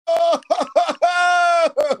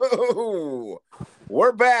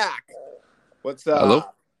We're back. What's up? Hello?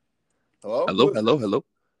 Hello? Hello.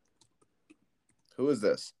 Who is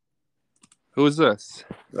this? Who is this?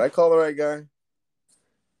 Did I call the right guy?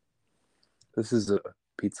 This is a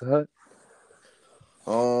Pizza Hut?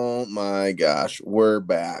 Oh my gosh. We're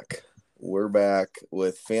back. We're back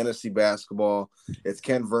with fantasy basketball. It's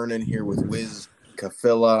Ken Vernon here with Wiz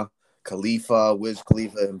Khalifa, Wiz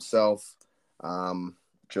Khalifa himself.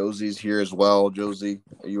 Josie's here as well. Josie,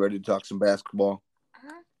 are you ready to talk some basketball?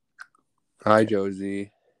 Hi,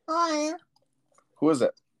 Josie. Hi. Who is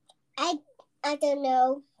it? I don't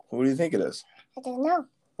know. Who do you think it is? I don't know.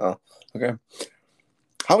 Oh, okay.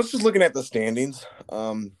 I was just looking at the standings.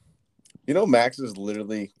 Max is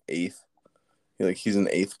literally 8th. He's in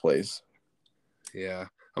 8th place. Yeah,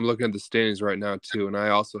 I'm looking at the standings right now, too, and I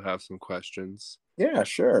also have some questions. Yeah,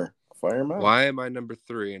 sure. Fire him out. Why am I number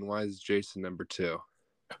 3, and why is Jason number 2?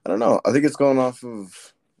 I don't know. I think it's going off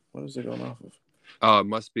of... What is it going off of? Oh, it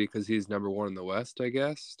must be because he's number 1 in the West, I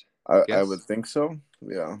guess. I would think so.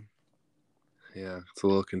 Yeah. Yeah, it's a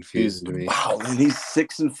little confusing to me. Wow, and he's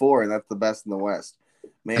 6-4, and that's the best in the West.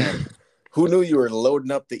 Man, who knew you were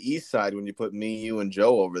loading up the East side when you put me, you, and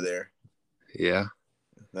Joe over there? Yeah.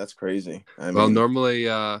 That's crazy. Normally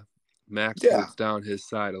Max puts down his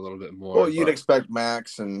side a little bit more. Well, you'd expect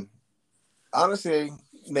Max, and honestly,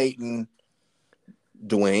 Nate and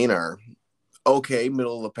Dwayne are okay,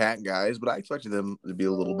 middle of the pack guys, but I expected them to be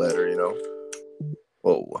a little better,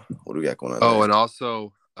 Whoa, what do we got going on there? And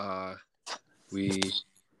also it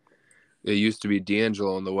used to be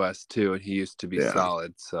D'Angelo in the West too, and he used to be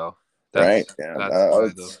solid, so that's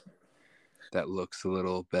why that looks a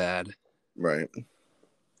little bad. Right.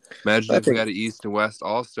 Imagine if we had an East and West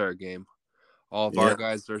All-Star game. All of our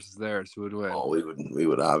guys versus theirs, who would win? Oh, we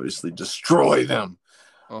would obviously destroy them.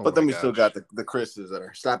 But then we still got the Chris's that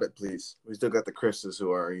are... Stop it, please. We still got the Chris's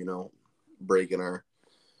who are, breaking our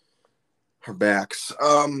backs.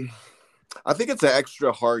 I think it's an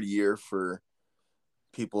extra hard year for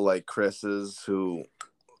people like Chris's who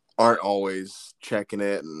aren't always checking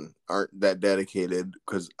it and aren't that dedicated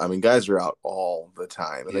because, guys are out all the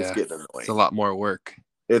time, and it's getting annoying. It's a lot more work.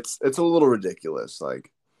 It's a little ridiculous.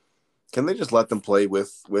 Can they just let them play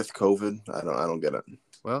with COVID? I don't get it.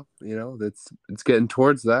 Well, it's getting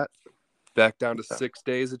towards that. Back down to 6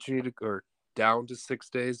 days that you need to, or down to 6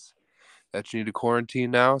 days that you need to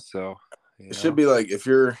quarantine now. So it should be like if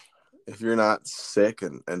you're not sick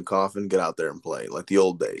and coughing, get out there and play like the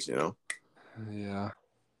old days. Yeah.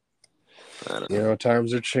 I don't know.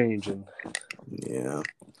 Times are changing. Yeah.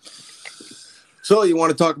 So you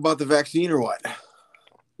want to talk about the vaccine or what?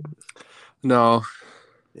 No.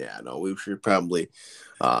 Yeah, no, we should probably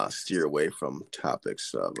steer away from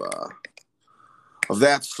topics of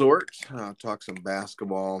that sort. Talk some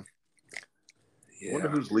basketball. Yeah. I wonder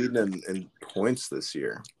who's leading in points this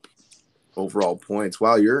year. Overall points.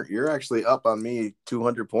 Wow, you're actually up on me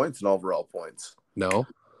 200 points in overall points. No.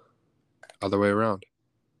 Other way around.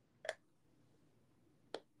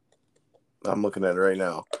 I'm looking at it right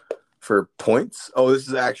now. For points? Oh, this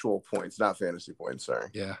is actual points, not fantasy points. Sorry.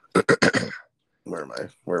 Yeah. Where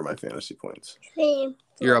are my fantasy points?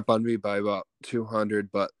 You're up on me by about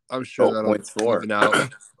 200, but I'm sure that'll even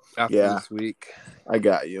out after this week. I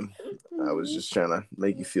got you. I was just trying to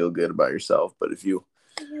make you feel good about yourself, but if you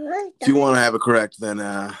want to have it correct, then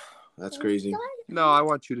that's crazy. No, I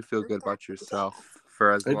want you to feel good about yourself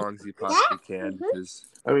for as long as you possibly can. Because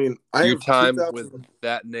your time with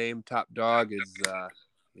that name, top dog, is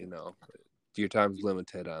your time's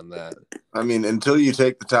limited on that. Until you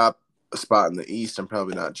take the top spot in the East, I'm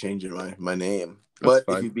probably not changing my name. That's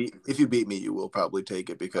but fine. if you beat me, you will probably take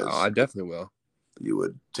it because I definitely will. You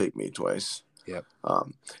would take me twice. Yep.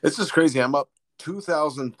 It's just crazy. I'm up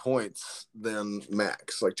 2,000 points than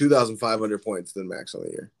Max, like 2,500 points than Max on the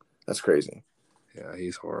year. That's crazy. Yeah,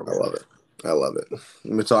 he's horrible. I love it.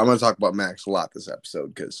 I'm going to talk about Max a lot this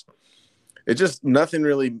episode because it just nothing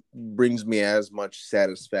really brings me as much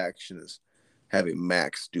satisfaction as having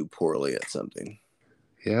Max do poorly at something.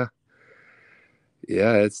 Yeah.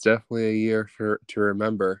 Yeah, it's definitely a year to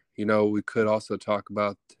remember. We could also talk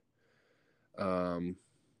about the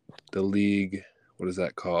league. What is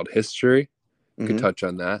that called? History. We could touch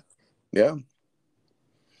on that. Yeah.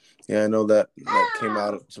 Yeah, I know that came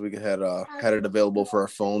out, so we had it available for our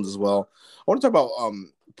phones as well. I want to talk about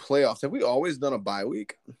playoffs. Have we always done a bye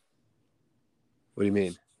week? What do you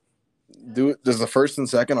mean? Does the first and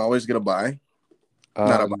second always get a bye?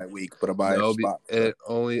 Not a bye week, but a bye spot. It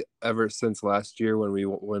only ever since last year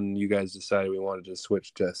when you guys decided we wanted to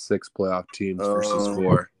switch to 6 playoff teams versus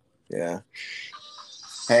 4. Yeah.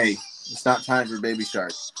 Hey, it's not time for Baby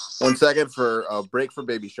Shark. 1 second for a break for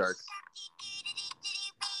Baby Shark.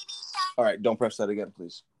 All right, don't press that again,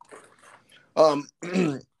 please.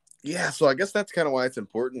 Yeah, so I guess that's kind of why it's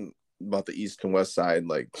important about the East and West side.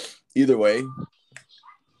 Like, either way,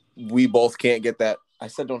 we both can't get that. I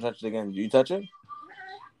said don't touch it again. Did you touch it?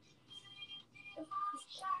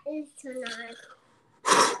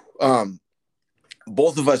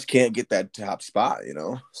 Both of us can't get that top spot, you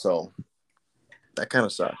know? So that kind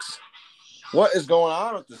of sucks. What is going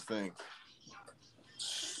on with this thing?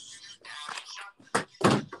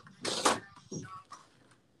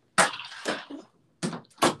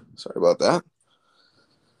 Sorry about that.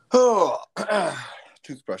 Oh,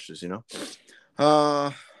 toothbrushes, you know.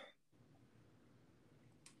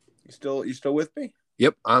 You still with me?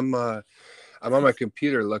 Yep, I'm on my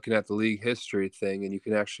computer looking at the league history thing, and you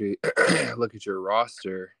can actually look at your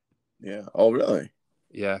roster. Yeah. Oh, really?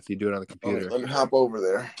 Yeah, if you do it on the computer. Let me hop over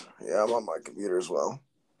there. Yeah, I'm on my computer as well.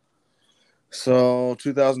 So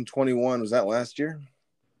 2021, was that last year?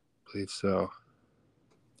 I believe so.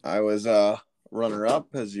 I was runner-up,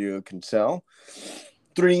 as you can tell.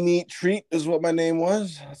 3 Neat Treat is what my name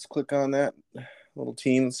was. Let's click on that little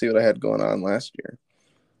team and see what I had going on last year.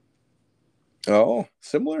 Oh,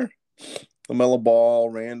 similar. LaMelo Ball,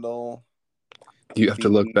 Randall. You have to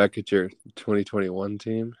look back at your 2021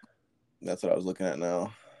 team. That's what I was looking at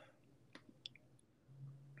now.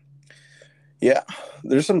 Yeah,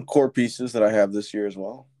 there's some core pieces that I have this year as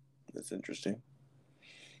well. That's interesting.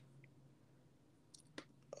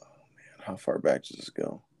 Oh, man, how far back does this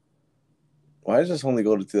go? Why does this only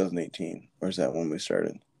go to 2018? Or is that when we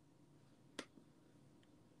started?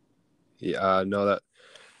 Yeah, no, that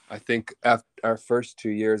I think after our first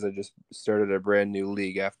 2 years, I just started a brand new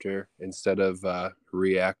league instead of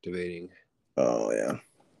reactivating. Oh, yeah.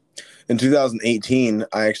 In 2018,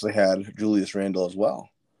 I actually had Julius Randle as well.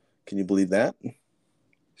 Can you believe that?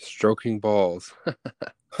 Stroking balls.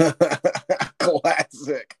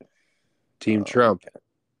 Classic. Team Trump. Okay.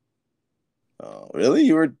 Oh, really?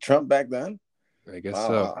 You were Trump back then? I guess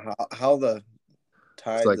so. How the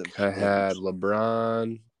tides it's like I had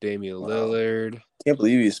LeBron, Damian Lillard. Can't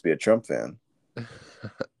believe you used to be a Trump fan.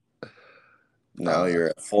 Now you're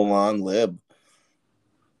a full-on lib.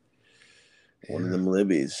 One of them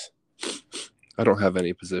libbies. I don't have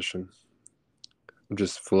any position. I'm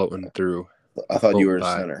just floating through. I thought you were a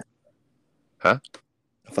center. Huh?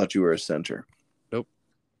 I thought you were a center. Nope.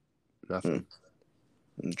 Nothing.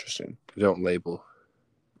 Interesting. I don't label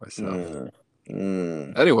myself.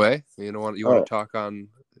 Mm. Anyway, you want to talk on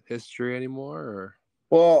history anymore? Or?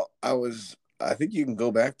 Well, I think you can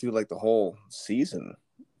go back to like the whole season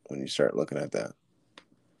when you start looking at that.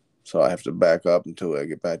 So I have to back up until I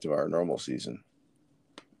get back to our normal season.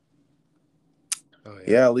 Oh,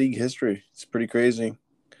 yeah, league history. It's pretty crazy.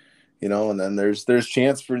 You know, and then there's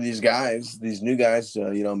chance for these new guys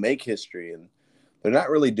to, make history, and they're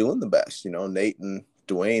not really doing the best. You know, Nate and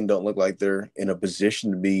Dwayne don't look like they're in a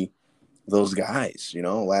position to be those guys. You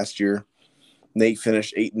know, last year, Nate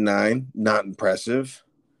finished 8-9, not impressive.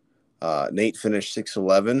 Nate finished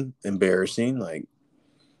 6-11, embarrassing. Like,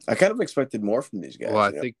 I kind of expected more from these guys.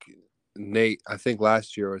 Well, I think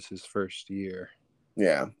last year was his first year.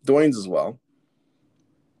 Yeah, Dwayne's as well.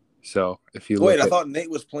 So if you I thought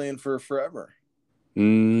Nate was playing for forever.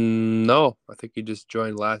 No, I think he just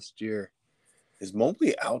joined last year. Is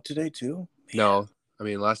Mobley out today too? Man. No, I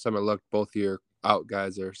mean last time I looked, both your out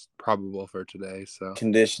guys are probable for today. So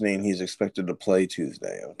conditioning, he's expected to play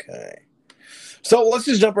Tuesday. Okay, so let's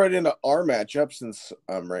just jump right into our matchup since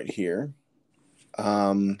I'm right here.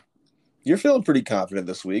 You're feeling pretty confident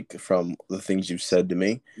this week from the things you've said to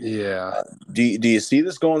me. Yeah. Do you see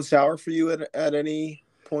this going sour for you at any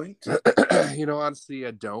point? Honestly,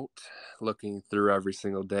 I don't. Looking through every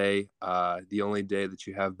single day, the only day that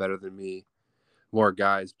you have better than me, more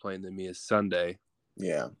guys playing than me, is Sunday.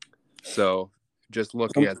 Yeah. So just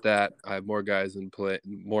looking at that, I have more guys than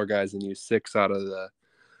you 6 out of the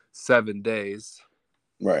 7 days.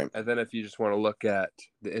 Right. And then if you just want to look at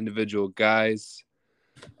the individual guys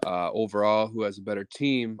overall who has a better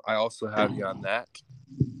team, I also have you on that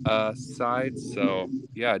side. So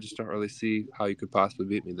yeah, I just don't really see how you could possibly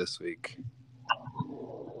beat me this week.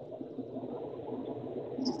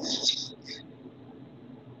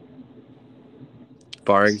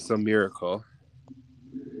 Barring some miracle.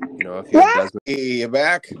 If you have Desmond. Hey, you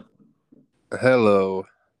back? Hello.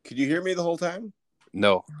 Could you hear me the whole time?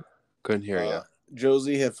 No, couldn't hear you.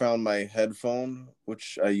 Josie had found my headphone,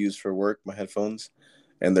 which I use for work, my headphones,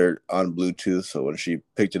 and they're on Bluetooth. So when she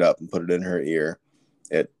picked it up and put it in her ear,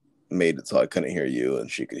 it made it so I couldn't hear you,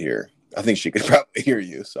 and she could hear. I think she could probably hear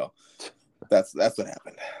you. So that's what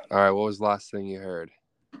happened. All right. What was the last thing you heard?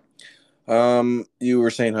 You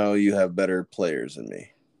were saying how you have better players than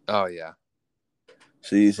me. Oh, yeah.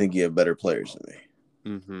 So you think you have better players than me?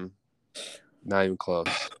 Mm-hmm. Not even close.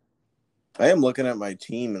 I am looking at my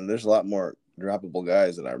team, and there's a lot more droppable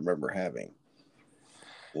guys than I remember having.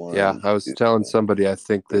 Yeah, I was telling somebody I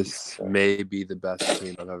think this 4. may be the best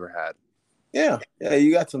team I've ever had. Yeah,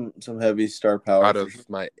 you got some heavy star power. Out of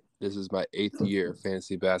this is my 8th year of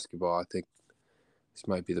fantasy basketball. I think this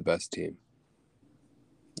might be the best team.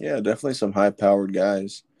 Yeah, definitely some high-powered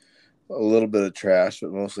guys. A little bit of trash,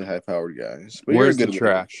 but mostly high-powered guys. But Where's the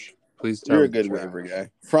trash? Please tell You're me a good waiver guy.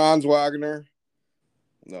 Franz Wagner.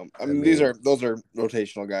 No, I mean those are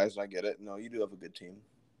rotational guys. I get it. No, you do have a good team.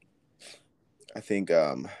 I think,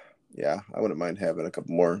 I wouldn't mind having a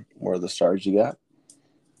couple more of the stars you got.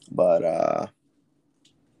 But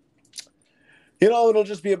it'll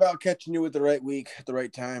just be about catching you with the right week at the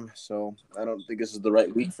right time. So I don't think this is the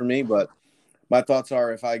right week for me, but my thoughts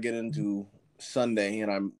are if I get into Sunday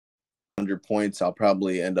and I'm 100 points, I'll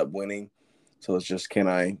probably end up winning. So it's just can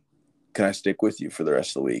I stick with you for the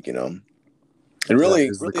rest of the week? It really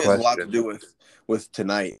has a lot to do with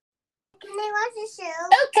tonight. Can I watch the show?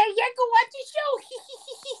 Okay, yeah, go watch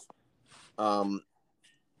the show.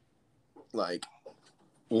 Like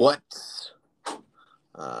what?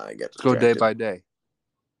 I get go day by day.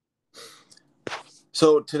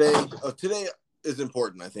 So today is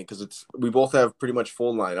important, I think, because we both have pretty much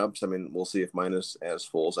full lineups. I mean, we'll see if mine is as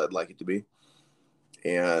full as I'd like it to be.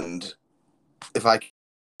 And if I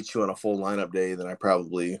get you on a full lineup day, then I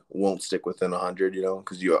probably won't stick within 100,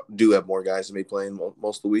 because you do have more guys than me playing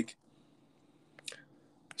most of the week.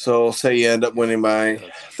 So say you end up winning by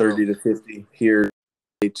 30 to 50 here,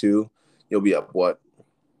 day 2, you'll be up what?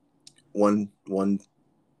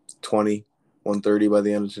 120, 130 by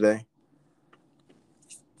the end of today.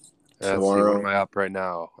 Tomorrow, what am I up right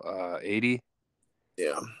now? 80?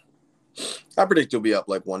 Yeah. I predict you'll be up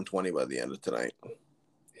like 120 by the end of tonight.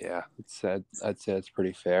 Yeah, I'd say it's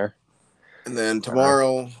pretty fair. And then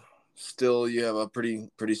tomorrow, still you have a pretty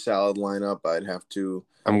solid lineup.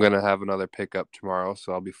 I'm gonna have another pickup tomorrow,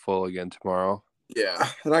 so I'll be full again tomorrow. Yeah,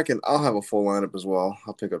 and I'll have a full lineup as well.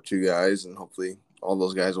 I'll pick up 2 guys, and hopefully all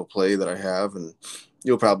those guys will play that I have, and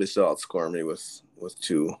you'll probably still outscore me with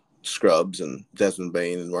 2 scrubs and Desmond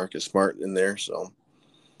Bain and Marcus Smart in there. So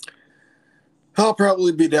I'll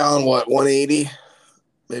probably be down 180,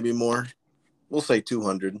 maybe more. We'll say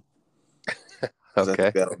 200. Okay. I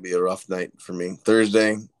think that'll be a rough night for me.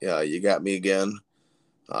 Thursday, yeah, you got me again.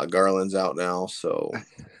 Garland's out now, so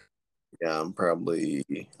yeah, I'm probably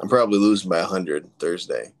losing by 100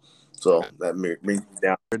 Thursday. So that brings me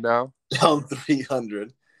down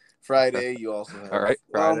 300. Friday, you also have. All right,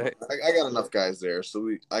 Friday. I got enough guys there, so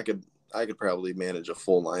I could probably manage a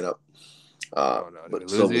full lineup. But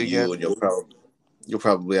so will you, and you'll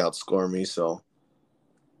probably outscore me. So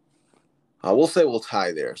we'll say we'll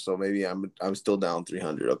tie there. So maybe I'm still down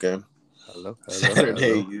 300. Okay. Hello.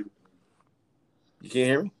 Saturday, you can't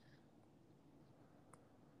hear me.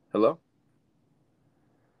 Hello.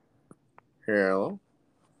 Hello.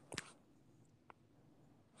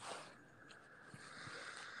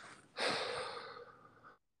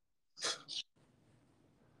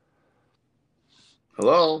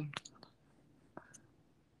 Hello.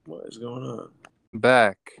 What is going on? I'm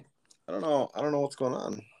back. I don't know what's going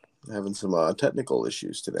on. I'm having some technical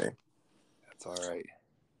issues today. That's all right.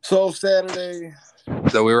 So Saturday.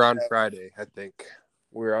 So we were on Friday, I think.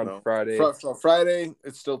 We were on Friday. So Friday,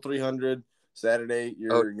 it's still 300. Saturday,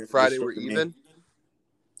 Friday we're even?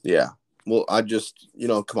 Yeah. Well, I just,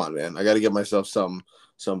 come on, man. I got to give myself some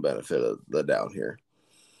benefit of the doubt here.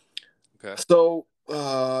 Okay. So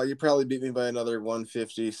you probably beat me by another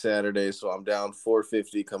 150 Saturday, so I'm down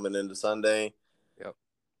 450 coming into Sunday. Yep.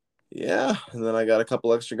 Yeah, and then I got a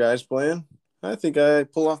couple extra guys playing. I think I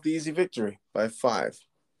pull off the easy victory by 5.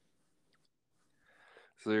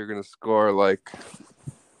 So you're going to score like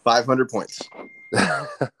 500 points. Okay.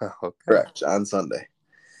 Correct, on Sunday.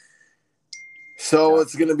 So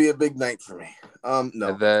it's going to be a big night for me. No.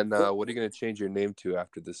 And then what are you going to change your name to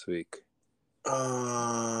after this week?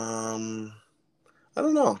 I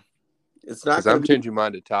don't know. It's not. Because I'm changing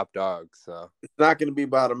mine to Top Dog. So it's not going to be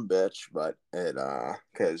Bottom Bitch, but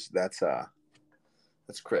because that's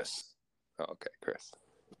Chris. Oh, okay, Chris.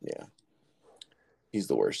 Yeah, he's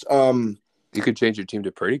the worst. You could change your team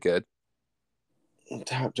to Pretty Good.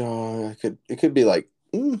 Top Dog. It could be like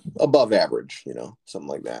above average. Something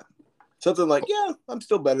like that. Something like I'm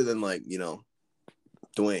still better than Dwayne.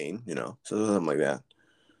 Something like that.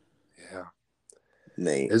 Yeah.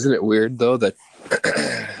 Nate. Isn't it weird though that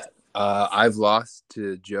I've lost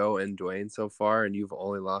to Joe and Dwayne so far, and you've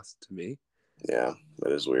only lost to me? Yeah,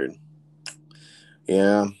 that is weird.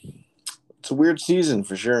 Yeah, it's a weird season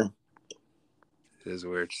for sure. It is a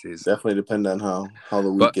weird season. Definitely depend on how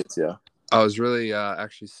the week But gets you. I was really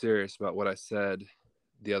actually serious about what I said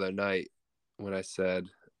the other night when I said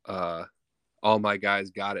all my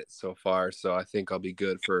guys got it so far, so I think I'll be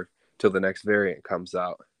good for till the next variant comes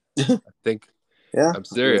out. I think Yeah, I'm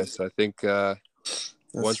serious. I think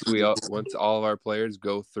once really all of our players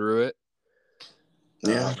go through it,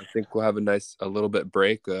 yeah, I think we'll have a little bit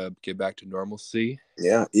break, get back to normalcy.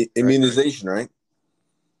 yeah, immunization, right?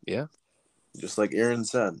 Yeah, Just like Aaron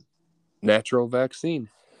said. natural vaccine.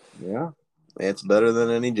 Yeah, it's better than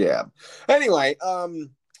any jab. Anyway,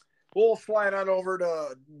 we'll slide on over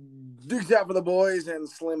to Duke's out for the boys and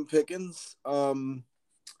Slim Pickens.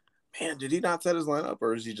 Man, did he not set his lineup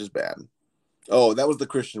or is he just bad? Oh, that was the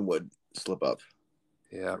Christian Wood slip up.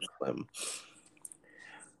 Yeah. Slim.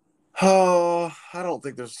 Oh, I don't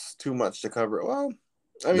think there's too much to cover. Well,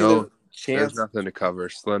 I mean, there's nothing to cover.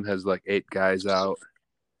 Slim has like 8 guys out.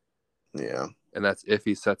 Yeah. And that's if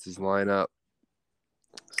he sets his lineup.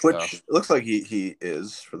 Which looks like he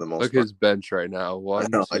is for the most part. Look at his bench right now. 1,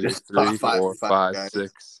 2, 3, 4, 5,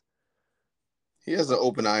 6. He has an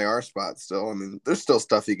open IR spot still. I mean, there's still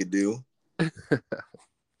stuff he could do.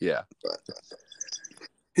 Yeah. But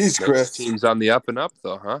he's Chris. Team's on the up and up,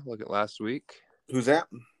 though, huh? Look at last week. Who's that?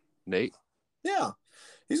 Nate. Yeah.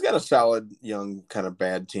 He's got a solid, young, kind of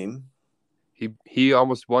bad team. He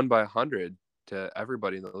almost won by 100 to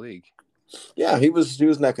everybody in the league. Yeah, he was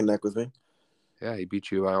neck and neck with me. Yeah, he beat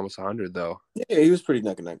you by almost 100, though. Yeah, he was pretty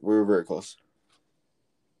neck and neck. We were very close.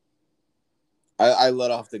 I let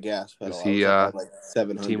off the gas pedal. Is he like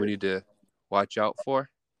 700. Team we need to watch out for?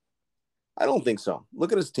 I don't think so.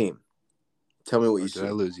 Look at his team. Tell me what you see. Did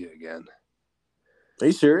I lose you again? Are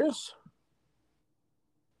you serious?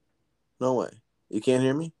 No way. You can't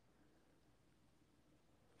hear me?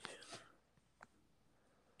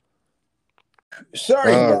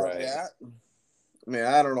 Sorry about that. I mean,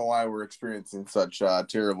 I don't know why we're experiencing such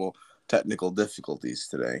terrible technical difficulties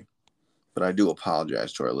today, but I do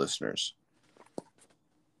apologize to our listeners.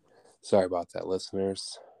 Sorry about that,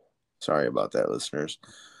 listeners.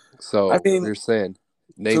 So, you're saying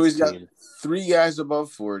Nate's so he's got team. 3 guys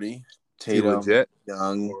above 40. Tatum,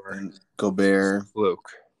 Young, and Gobert. Luke.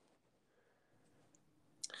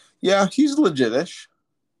 Yeah, he's legit-ish.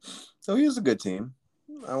 So he has a good team.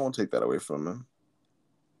 I won't take that away from him.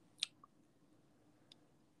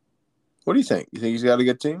 What do you think? You think he's got a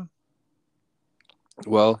good team?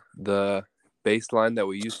 Well, the baseline that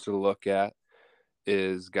we used to look at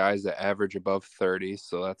is guys that average above 30,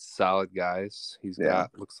 so that's solid guys. He's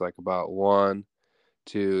got, looks like about 1,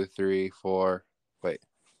 2, 3, 4. Wait.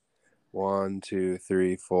 1, 2,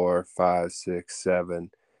 3, 4, 5, 6,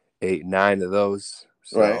 7, 8, 9 of those.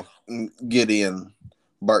 So. Right. Gideon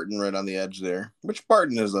Barton right on the edge there. Which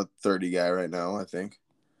Barton is a 30 guy right now, I think.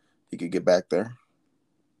 He could get back there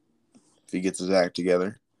if he gets his act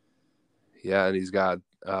together. Yeah, and he's got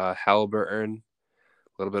Halliburton,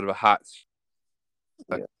 a little bit of a hot.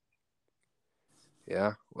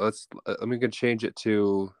 Yeah. Well, let me change it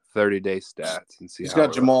to 30-day stats and see. He's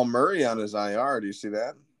got Jamal Murray on his IR. Do you see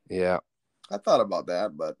that? Yeah. I thought about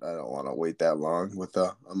that, but I don't want to wait that long with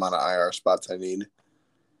the amount of IR spots I need.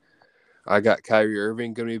 I got Kyrie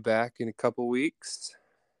Irving going to be back in a couple weeks.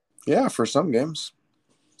 Yeah, for some games.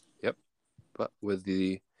 Yep. But with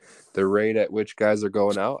the rate at which guys are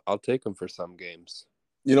going out, I'll take them for some games.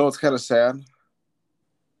 You know what's kind of sad?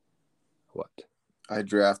 What? I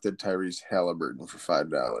drafted Tyrese Halliburton for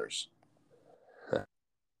 $5.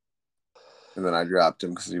 And then I dropped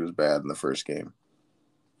him because he was bad in the first game.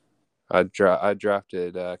 I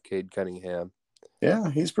drafted Cade Cunningham.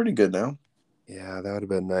 Yeah, he's pretty good now. Yeah, that would have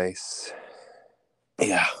been nice.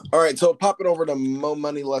 Yeah. All right, so popping over to Mo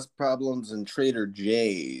Money, Less Problems, and Trader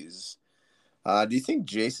J's. Do you think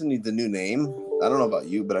Jason needs a new name? I don't know about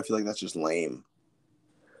you, but I feel like that's just lame.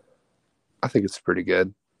 I think it's pretty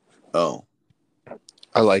good. Oh.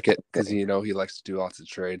 I like it because, he likes to do lots of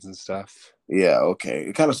trades and stuff. Yeah, okay.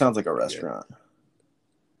 It kind of sounds like a restaurant.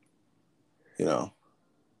 Yeah.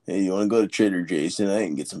 Hey, you want to go to Trader Joe's tonight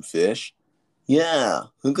and get some fish? Yeah,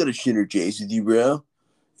 I'll go to Trader Joe's with you, bro.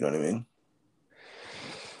 You know what I mean?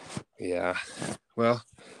 Yeah. Well,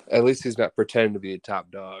 at least he's not pretending to be a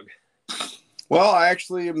top dog. Well, I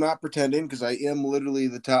actually am not pretending because I am literally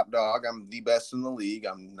the top dog. I'm the best in the league.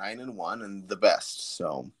 I'm 9-1 and the best.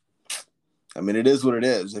 So, I mean, it is what it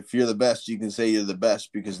is. If you're the best, you can say you're the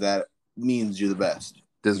best because that means you're the best.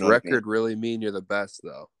 Does record really mean you're the best,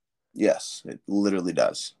 though? Yes, it literally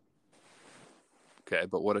does. Okay,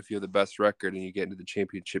 but what if you're the best record and you get into the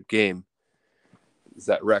championship game? Is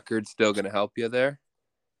that record still going to help you there?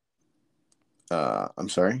 I'm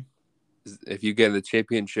sorry? If you get in the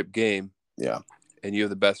championship game, Yeah. and you have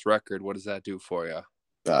the best record, what does that do for you?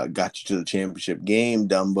 Got you to the championship game,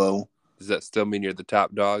 Dumbo. Does that still mean you're the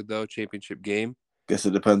top dog, though, championship game? Guess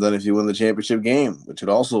it depends on if you win the championship game, which would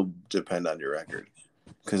also depend on your record,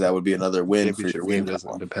 because that would be another win for your Championship win game doesn't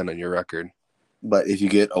column. depend on your record. But if you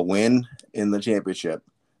get a win in the championship,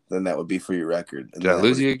 then that would be for your record. And Did I that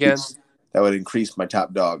lose would you again? That would increase my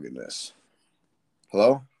top dog in this.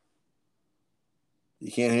 Hello?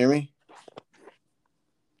 You can't hear me?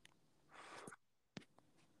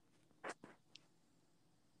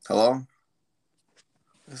 Hello?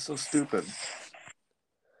 That's so stupid.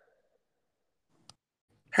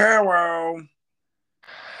 Hello.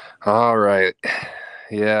 All right.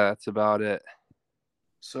 Yeah, that's about it.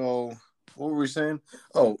 So, what were we saying?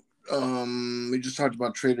 Oh, we just talked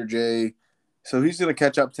about Trader J. So he's going to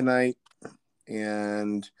catch up tonight,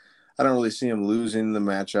 and I don't really see him losing the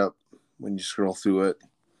matchup when you scroll through it.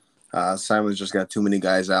 Simon's just got too many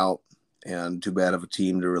guys out and too bad of a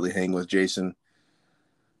team to really hang with Jason.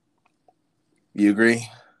 You agree?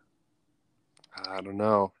 I don't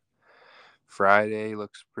know. Friday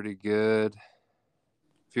looks pretty good.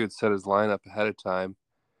 If he would set his lineup ahead of time,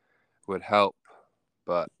 it would help.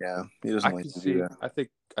 But yeah, he doesn't like to do that.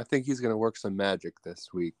 I think he's going to work some magic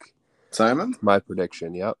this week. Simon? My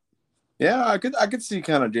prediction. Yep. Yeah, I could see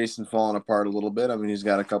kind of Jason falling apart a little bit. I mean, he's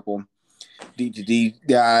got a couple D2D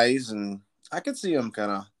guys, and I could see him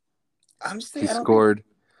kind of. Honestly,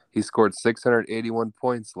 He scored 681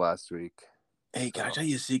 points last week. Hey, can I tell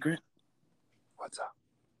you a secret? What's up?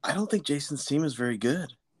 I don't think Jason's team is very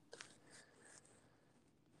good.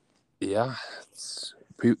 Yeah,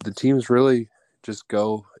 the teams really just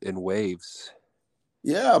go in waves.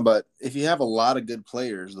 Yeah, but if you have a lot of good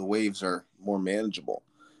players, the waves are more manageable,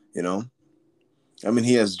 you know? I mean,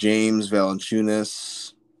 he has James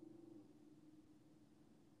Valanciunas.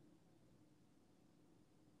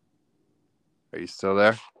 Are you still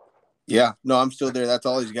there? Yeah. No, I'm still there. That's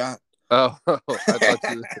all he's got. Oh, I thought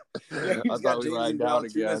I thought we lined out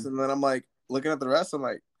again. And then I'm like, looking at the rest, I'm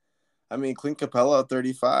like, I mean, Clint Capella,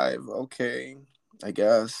 35. Okay, I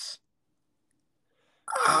guess.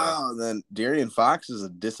 And then Darian Fox is a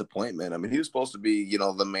disappointment. I mean, he was supposed to be,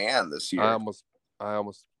 the man this year. I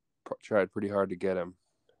almost tried pretty hard to get him.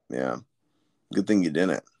 Yeah. Good thing you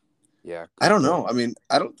didn't. Yeah. I don't know. I mean,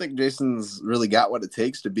 I don't think Jason's really got what it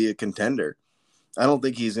takes to be a contender. I don't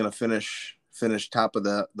think he's going to finish top of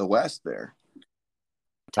the West there.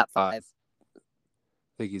 Top 5. I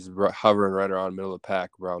think he's hovering right around middle of the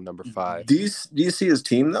pack, around number 5. Do you see his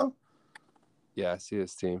team, though? Yeah, I see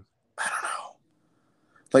his team. I don't know.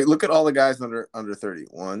 Like, look at all the guys under 30.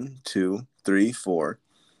 1, 2, 3, 4,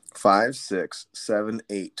 5, 6, 7,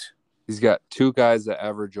 8. He's got 2 guys that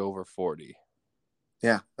average over 40.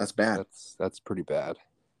 Yeah, that's bad. That's pretty bad.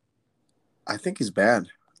 I think he's bad.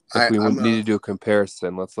 If we need to do a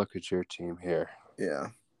comparison, let's look at your team here. Yeah.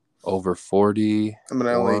 Over 40. I mean,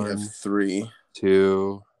 I only have 3.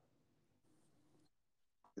 2.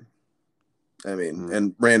 I mean,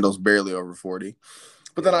 and Randall's barely over 40.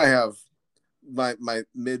 But then I have my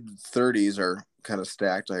mid-30s are kind of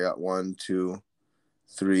stacked. I got 1, 2,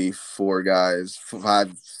 3, 4 guys,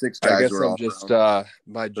 5, 6 guys. I guess I'm just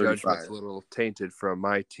my judgment's a little tainted from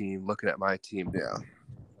my team. Looking at my team, yeah,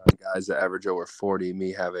 guys that average over 40.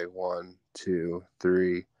 Me having 1, 2,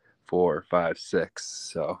 3, 4, 5,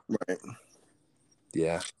 6. So right,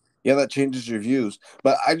 yeah, that changes your views.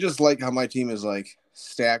 But I just like how my team is like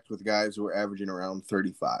stacked with guys who are averaging around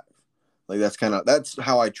 35. Like that's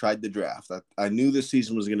how I tried the draft. I knew this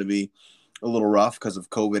season was going to be a little rough because of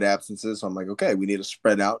COVID absences. So I'm like, okay, we need a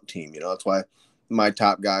spread out team. That's why my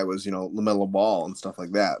top guy was, LaMelo Ball and stuff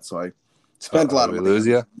like that. So I spent a lot of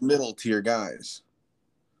money on middle tier guys.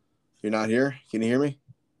 You're not here? Can you hear me?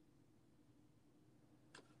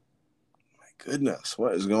 My goodness,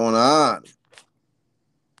 what is going on?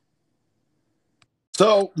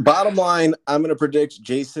 So, bottom line, I'm going to predict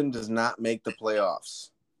Jason does not make the playoffs.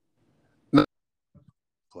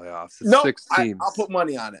 Playoffs. No, 6 teams. I'll put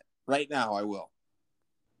money on it. Right now, I will.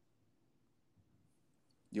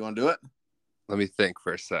 You want to do it? Let me think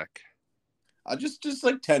for a sec. I'll just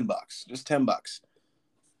like $10. Just $10.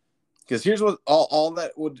 Because here's what all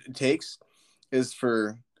that it takes is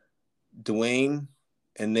for Dwayne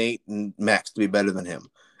and Nate and Max to be better than him.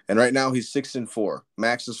 And right now he's 6-4.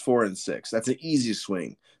 Max is 4-6. That's an easy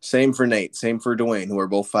swing. Same for Nate. Same for Dwayne, who are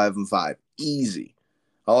both 5-5. Easy.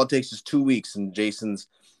 All it takes is 2 weeks, and Jason's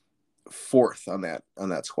 4th on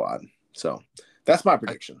that squad. So that's my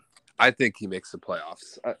prediction. I think he makes the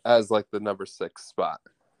playoffs as like the number 6 spot.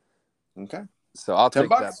 Okay. So I'll take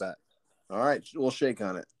that bet. All right, we'll shake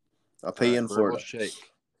on it. I'll pay you in Florida. Shake.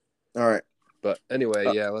 All right. But anyway,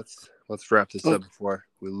 yeah, let's wrap this up before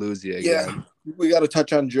we lose you again. Yeah, we got to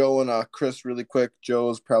touch on Joe and Chris really quick.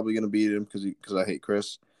 Joe's probably going to beat him because I hate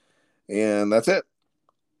Chris, and that's it.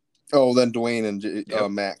 Oh, then Dwayne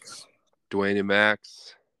and Max. Dwayne and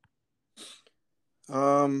Max.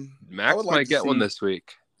 Max might get one this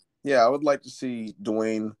week. Yeah, I would like to see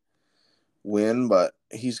Dwayne win, but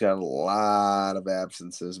he's got a lot of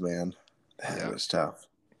absences, man. That was tough.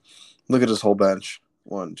 Look at his whole bench.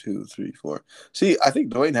 1, 2, 3, 4. See, I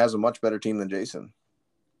think Dwayne has a much better team than Jason.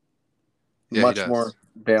 Yeah, much more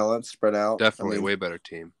balanced, spread out. Definitely way better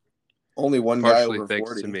team. Only one guy over 40.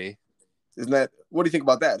 Thanks to me. Isn't that? What do you think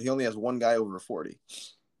about that? He only has one guy over 40.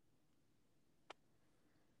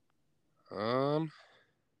 And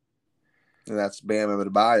that's Bam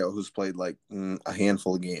Adebayo, who's played like a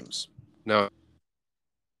handful of games. No,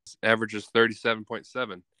 averages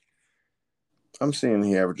 37.7. I'm seeing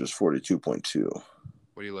he averages 42.2.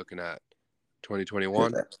 What are you looking at?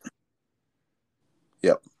 2021?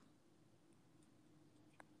 Yep.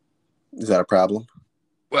 Is that a problem?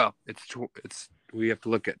 Well, it's we have to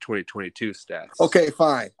look at 2022 stats. Okay,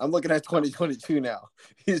 fine. I'm looking at 2022 now.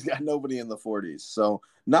 He's got nobody in the 40s. So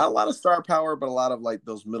not a lot of star power, but a lot of like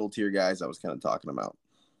those middle tier guys I was kind of talking about.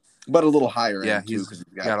 But a little higher. Yeah, he's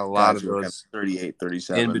got a lot of those 38,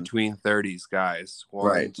 37. in between 30s guys. 1,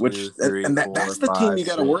 right. 2, Which 3, and four, that's the 5, team you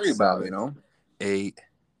got to 6, worry about, 7, you know. 8,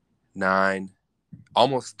 9,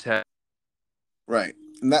 almost 10. Right.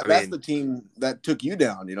 And that's the team that took you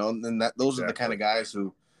down, you know. And those are the kind of guys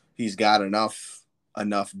who he's got enough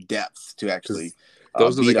depth to actually.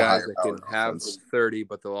 Those are the guys that can have 30,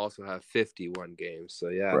 but they'll also have 51 games. So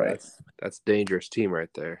yeah, that's dangerous team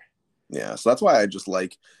right there. Yeah, so that's why I just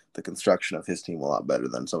like the construction of his team a lot better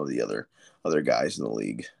than some of the other guys in the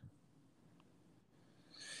league.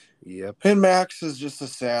 Yep. And Max is just a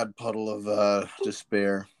sad puddle of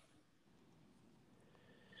despair.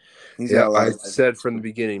 I said from the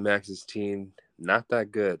beginning, Max's team not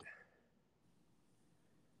that good.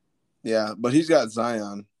 Yeah, but he's got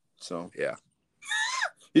Zion, so yeah,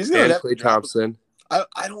 he's gonna have Klay Thompson. I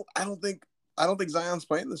don't think Zion's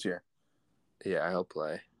playing this year. Yeah, he'll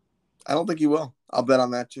play. I don't think he will. I'll bet on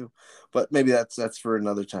that too, but maybe that's for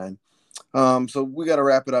another time. So we got to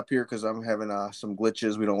wrap it up here because I'm having some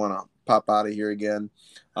glitches. We don't want to pop out of here again.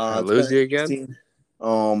 Lose you again?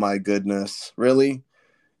 Oh my goodness, really?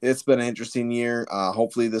 It's been an interesting year.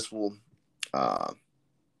 Hopefully this will.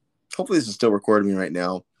 Hopefully this is still recording me right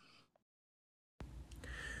now.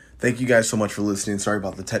 Thank you guys so much for listening. Sorry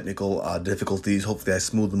about the technical difficulties. Hopefully I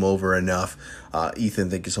smoothed them over enough.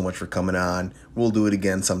 Ethan, thank you so much for coming on. We'll do it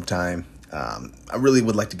again sometime. I really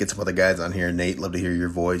would like to get some other guys on here. Nate, love to hear your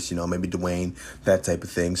voice. Maybe Dwayne, that type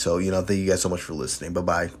of thing. So, thank you guys so much for listening.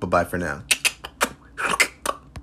 Bye-bye. Bye-bye for now.